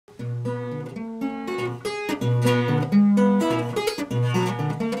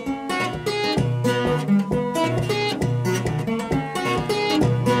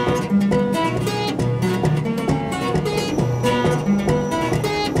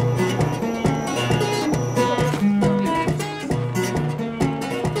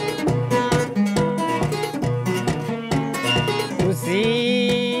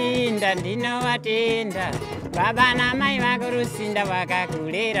Rusinda ndinovatenda, baba namai vako Rusinda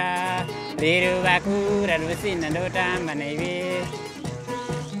vakakurera, lero vakura Rusinda ndotamba naive.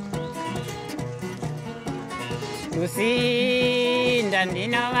 Rusinda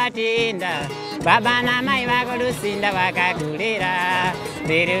ndinovatenda, baba namai vako Rusinda vakakurera,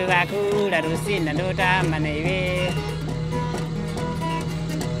 lero vakura Rusinda ndotamba naive.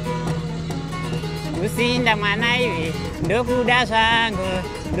 Rusinda mwana iwe, ndokuda zvangu,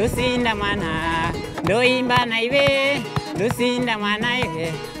 Rusinda mwana, ndoimba naive. Rusinda mwana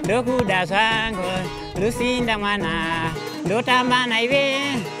iwe, ndokuda zvangu, Rusinda mwana, ndotamba naive.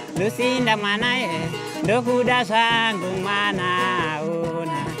 Rusinda mwana iwe, ndokuda zvangu mwana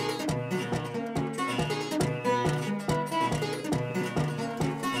ona.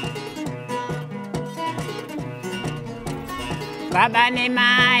 Baba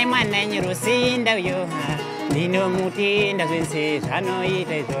nemai mwananyi Rusinda uyo, ndinomutenda zvense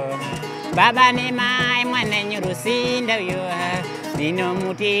zvanoita izvo. Baba nemai mwananyi Rusinda uyo,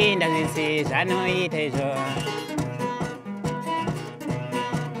 ndinomutenda zvense zvanoita izvo.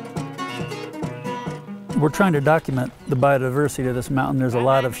 We're trying to document the biodiversity of this mountain. There's a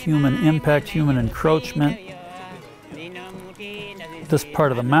lot of human impact, human encroachment. This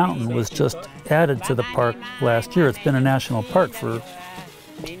part of the mountain was just added to the park last year. It's been a national park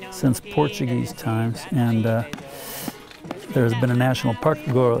since Portuguese times, and there's been a national park,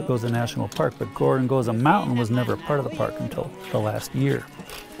 Gorongosa National Park, but Gorongosa Mountain was never a part of the park until the last year.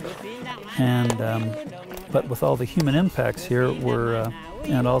 And but with all the human impacts here,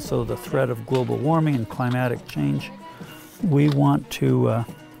 and also the threat of global warming and climatic change, we want to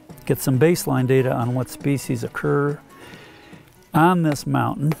get some baseline data on what species occur on this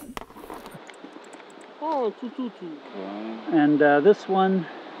mountain. Oh, tututu. And this one,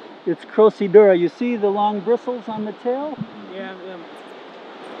 it's Crocidura. You see the long bristles on the tail? Yeah,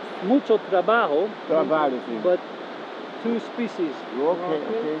 yeah. Mucho trabajo, Sí. but 2 species.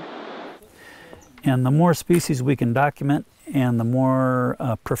 Okay. And the more species we can document and the more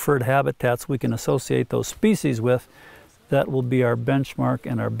preferred habitats we can associate those species with, that will be our benchmark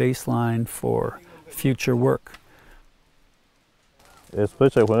and our baseline for future work.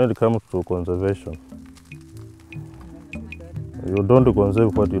 Especially when it comes to conservation. You don't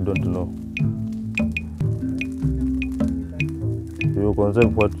conserve what you don't know. You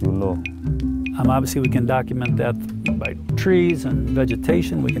conserve what you know. Obviously we can document that by trees and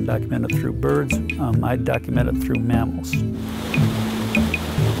vegetation. We can document it through birds. I document it through mammals.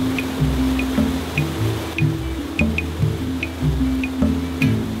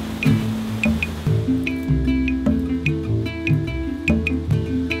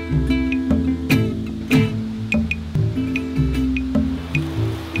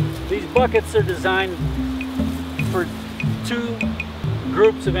 These buckets are designed for 2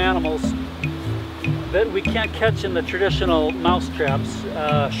 groups of animals that we can't catch in the traditional mouse traps.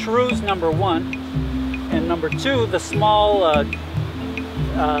 Shrews, number 1, and number 2, the small,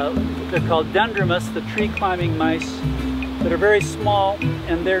 they're called dendromus, the tree climbing mice, that are very small,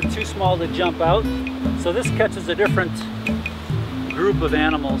 and they're too small to jump out. So this catches a different group of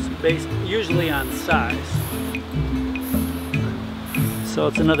animals based usually on size. So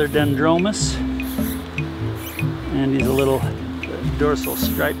it's another dendromus, and he's a little dorsal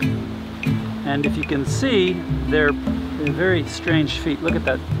stripe. And if you can see, they're very strange feet. Look at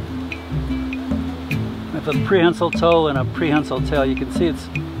that. With a prehensile toe and a prehensile tail, you can see it's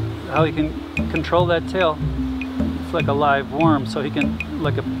how he can control that tail. It's like a live worm, so he can,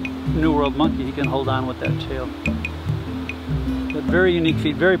 like a New World monkey, he can hold on with that tail. But very unique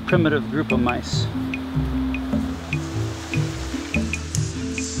feet, very primitive group of mice.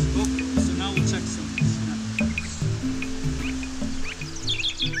 So now we'll check some.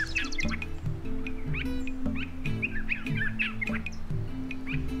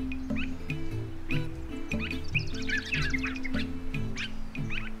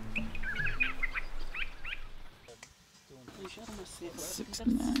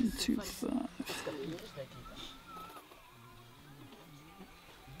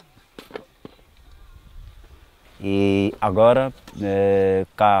 E agora,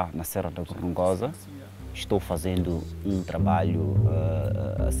 cá na Serra da Gorongosa, estou fazendo um trabalho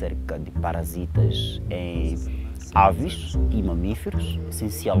acerca de parasitas em aves e mamíferos,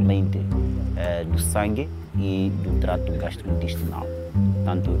 essencialmente do sangue e do trato gastrointestinal.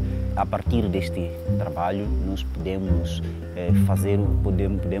 Portanto, a partir deste trabalho, nós podemos fazer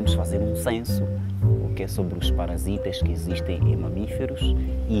um censo sobre os parasitas que existem em mamíferos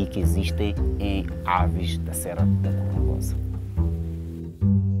e que existem em aves da Serra da Gorongosa.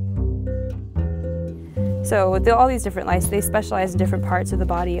 So with all these different lice, they specialize in different parts of the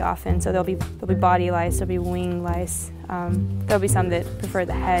body often. So there'll be body lice, there'll be wing lice, there'll be some that prefer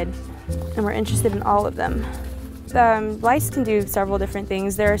the head, and we're interested in all of them. Lice can do several different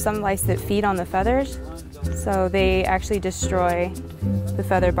things. There are some lice that feed on the feathers, so they actually destroy the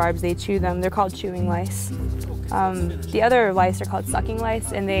feather barbs, they chew them. They're called chewing lice. The other lice are called sucking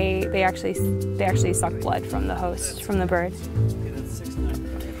lice, and they actually suck blood from the host, from the bird.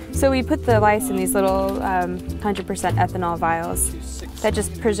 So we put the lice in these little 100% ethanol vials. That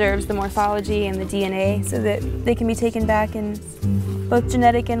just preserves the morphology and the DNA so that they can be taken back and both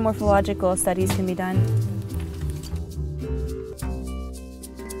genetic and morphological studies can be done.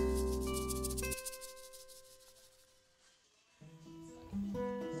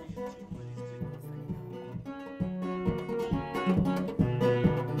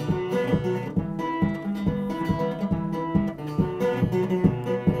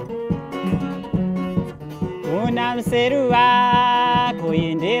 Unamserua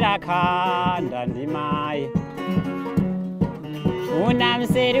kuindira kanda ndimai.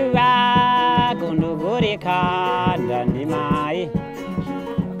 Unamserua kunduguri kanda ndimai.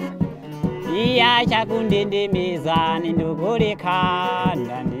 Iya chakundindimiza nduguri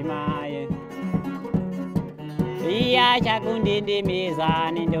kanda ndimai. Iya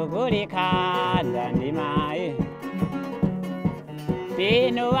chakundindimiza nduguri kanda ndimai.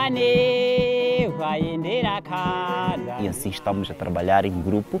 E assim estamos a trabalhar em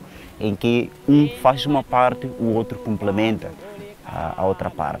grupo, em que um faz uma parte, o outro complementa a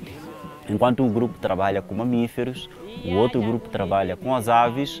outra parte. Enquanto um grupo trabalha com mamíferos, o outro grupo trabalha com as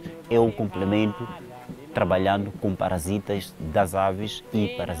aves, eu complemento trabalhando com parasitas das aves e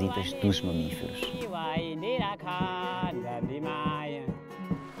parasitas dos mamíferos.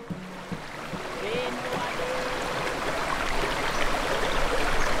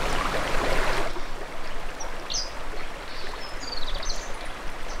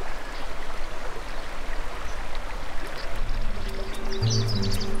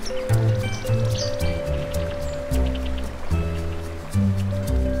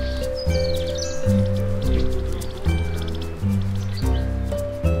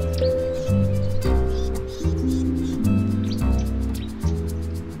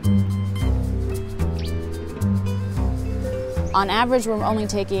 On average, we're only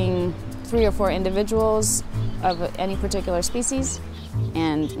taking 3 or 4 individuals of any particular species,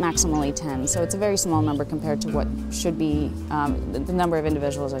 and maximally 10. So it's a very small number compared to what should be, the number of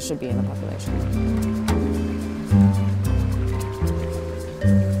individuals that should be in the population.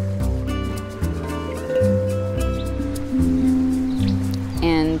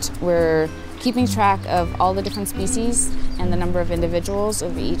 And we're keeping track of all the different species and the number of individuals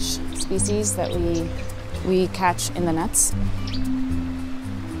of each species that we catch in the nets.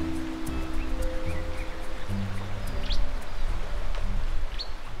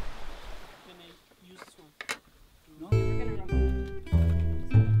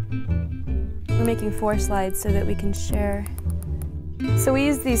 We're making 4 slides so that we can share. So we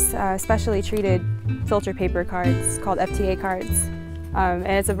use these specially treated filter paper cards called FTA cards. And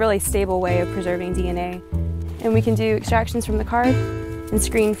it's a really stable way of preserving DNA. And we can do extractions from the card and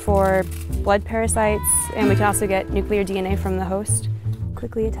screen for blood parasites, and we can also get nuclear DNA from the host.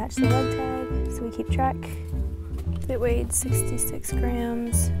 Quickly attach the leg tag so we keep track. It weighed 66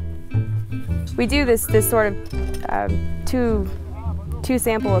 grams. We do this sort of two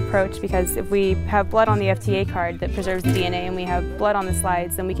sample approach because if we have blood on the FTA card that preserves the DNA and we have blood on the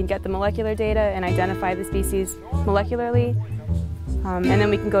slides, then we can get the molecular data and identify the species molecularly. And then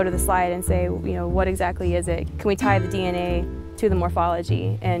we can go to the slide and say, you know, what exactly is it? Can we tie the DNA to the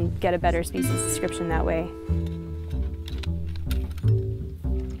morphology and get a better species description that way?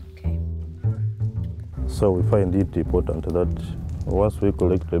 Okay. So we find it important that once we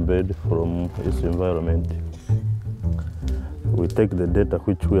collect the bird from its environment, we take the data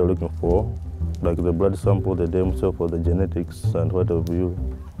which we are looking for, like the blood sample, the dam cell for the genetics and what have you,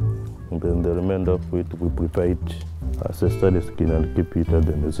 and then the remainder of it, we prepare it as a study skin and keep it at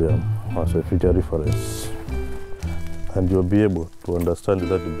the museum as a future reference. And you'll be able to understand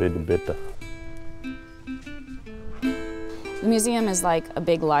that bird better. The museum is like a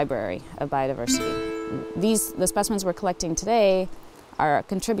big library of biodiversity. The specimens we're collecting today are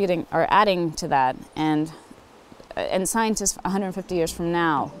adding to that, and and scientists 150 years from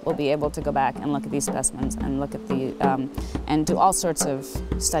now will be able to go back and look at these specimens and look at the, and do all sorts of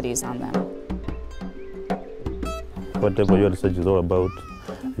studies on them. Whatever your research is all about,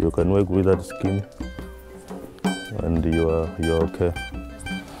 you can work with that scheme and you're okay.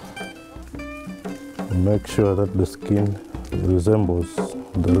 Make sure that the skin resembles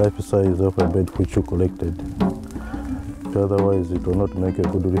the life size of a bird which you collected. Otherwise, it will not make a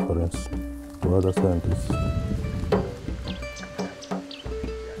good reference to other scientists.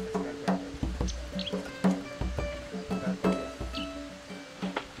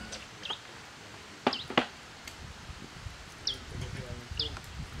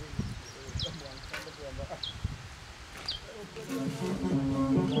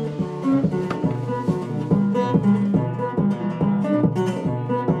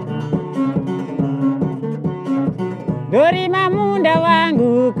 Dori mamunda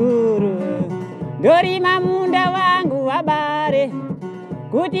wangu kuru, dori mamunda wangu wabare,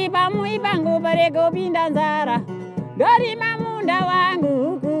 kuti pamui pangu parego pinda nzara. Dori mamunda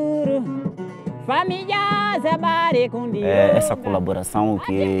wangu kuru, família zabare kundi. Essa colaboração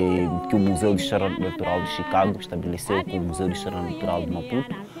que o Museu de História Natural de Chicago estabeleceu com o Museu de História Natural de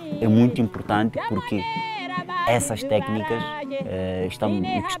Maputo é muito importante porque essas técnicas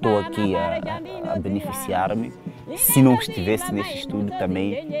estou aqui a beneficiar-me. Se não estivesse neste estudo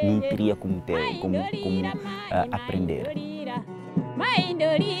também não teria como aprender.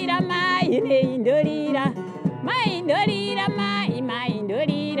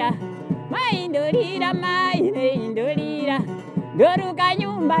 Doruka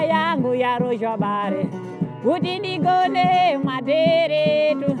nyumba yangu ya rojobare kuti ndigone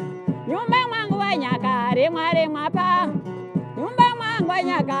mwateretu nyumba mwangu wanyakare mware mwapa nyumba mwangu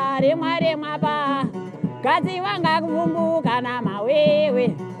wanyakare mware mwapa kazi wanga kuvumbuka na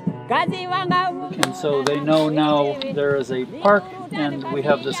mawewe kazi wanga. And so they know now there is a park and we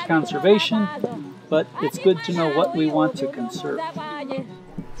have this conservation, but it's good to know what we want to conserve.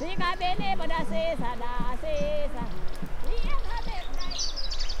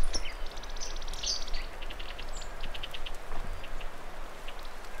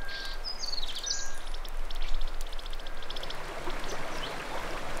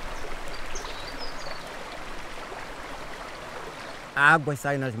 A água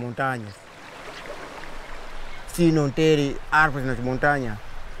sai nas montanhas. Se não ter árvores nas montanhas,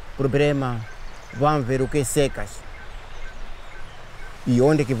 problema, vão ver o que secas. E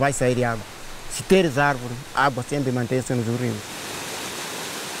onde que vai sair água? Se teres árvore, a água sempre mantém-se nos rios.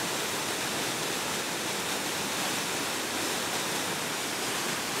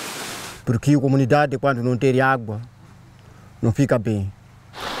 Porque a comunidade, quando não tem água, não fica bem.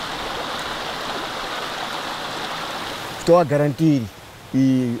 Estou a garantir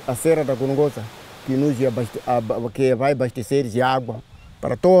que a Serra da Gorongosa, que vai abastecer de água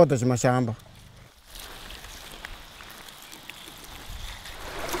para todas as machambas.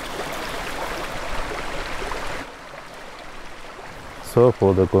 So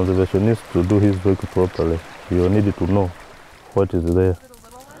for the conservationist to do his work properly, you need to know what is there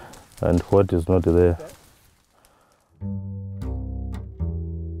and what is not there.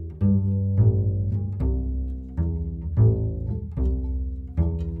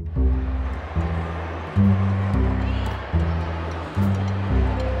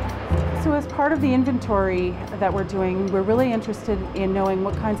 So as part of the inventory that we're doing, we're really interested in knowing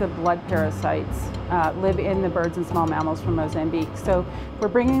what kinds of blood parasites live in the birds and small mammals from Mozambique. So we're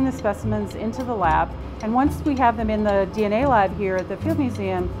bringing the specimens into the lab, and once we have them in the DNA lab here at the Field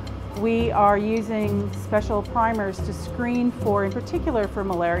Museum, we are using special primers to screen for, in particular, for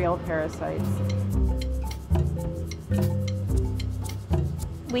malarial parasites.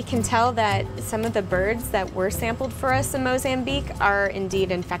 We can tell that some of the birds that were sampled for us in Mozambique are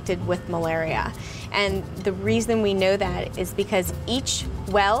indeed infected with malaria. And the reason we know that is because each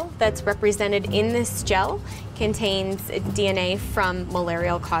well that's represented in this gel contains DNA from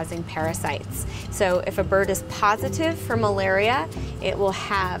malarial-causing parasites. So if a bird is positive for malaria, it will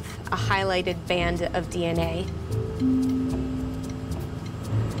have a highlighted band of DNA.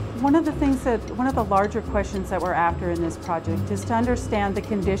 One of the larger questions that we're after in this project is to understand the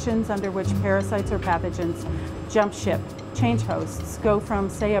conditions under which parasites or pathogens jump ship, change hosts, go from,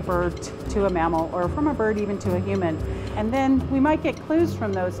 say, a bird to a mammal, or from a bird even to a human. And then we might get clues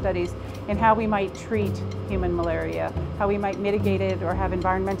from those studies in how we might treat human malaria, how we might mitigate it or have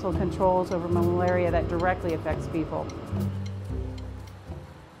environmental controls over malaria that directly affects people.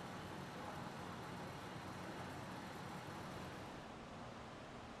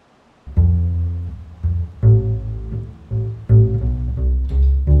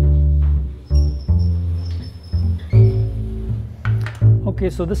 Okay,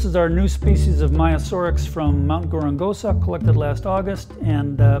 so this is our new species of Myosaurix from Mount Gorongosa, collected last August.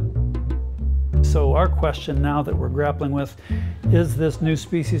 And so our question now that we're grappling with, is this new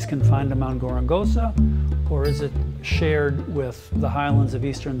species confined to Mount Gorongosa, or is it shared with the highlands of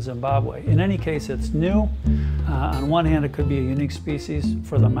eastern Zimbabwe? In any case, it's new. On one hand, it could be a unique species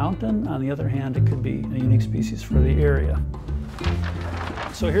for the mountain. On the other hand, it could be a unique species for the area.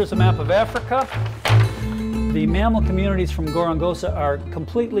 So here's a map of Africa. The mammal communities from Gorongosa are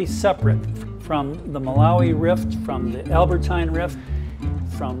completely separate from the Malawi Rift, from the Albertine Rift,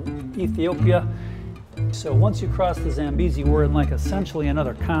 from Ethiopia. So once you cross the Zambezi, we're in like essentially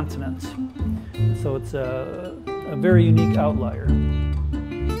another continent. So it's a very unique outlier.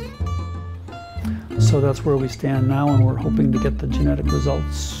 So that's where we stand now, and we're hoping to get the genetic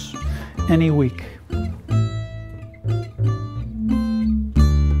results any week.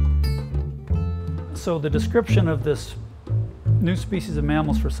 So the description of this new species of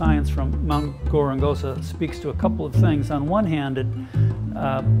mammals for science from Mount Gorongosa speaks to a couple of things. On one hand, it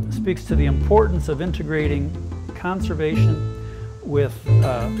speaks to the importance of integrating conservation with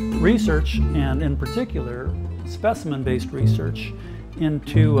research, and in particular, specimen-based research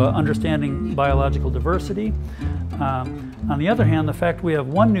into understanding biological diversity. On the other hand, the fact we have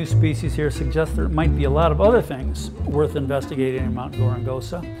one new species here suggests there might be a lot of other things worth investigating in Mount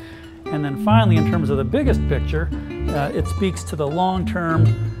Gorongosa. And then finally, in terms of the biggest picture, it speaks to the long-term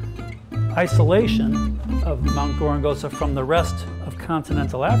isolation of Mount Gorongosa from the rest of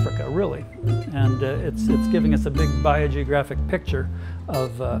continental Africa, really. And it's giving us a big biogeographic picture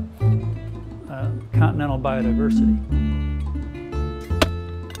of continental biodiversity.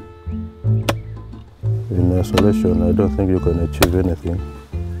 In isolation, I don't think you can achieve anything.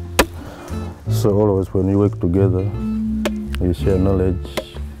 So always when you work together, you share knowledge,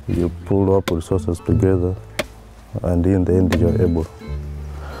 you pull up resources together, and in the end you're able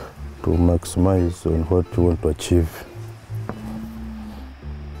to maximize on what you want to achieve.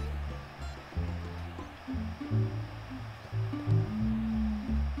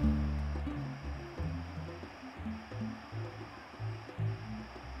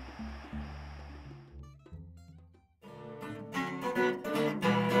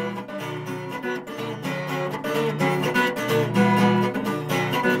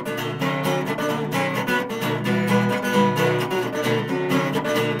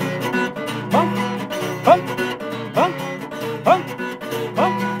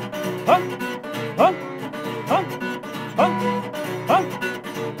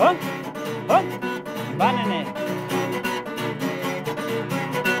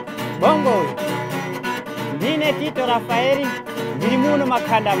 Bongo, ndine Tito Rafaeli, ndiri muno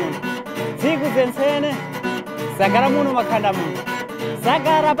makanda muno. Tsiku zensene, sagara muno makanda muno.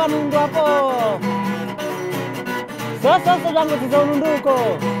 Sagara panundu apo. Soso zangu tizonunduko.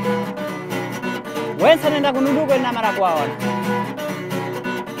 Wensa nenda kununduko inamara kwaona.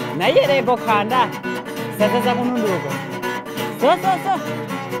 Na yere bokanda, sasa kununduko. Soso.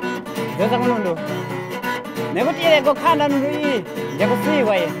 Sasa kununduko. Nekuti yere bokanda nundu iyi,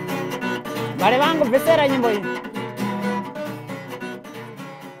 yakusiwa ye. Vale vangu vesera nyimbo iyi.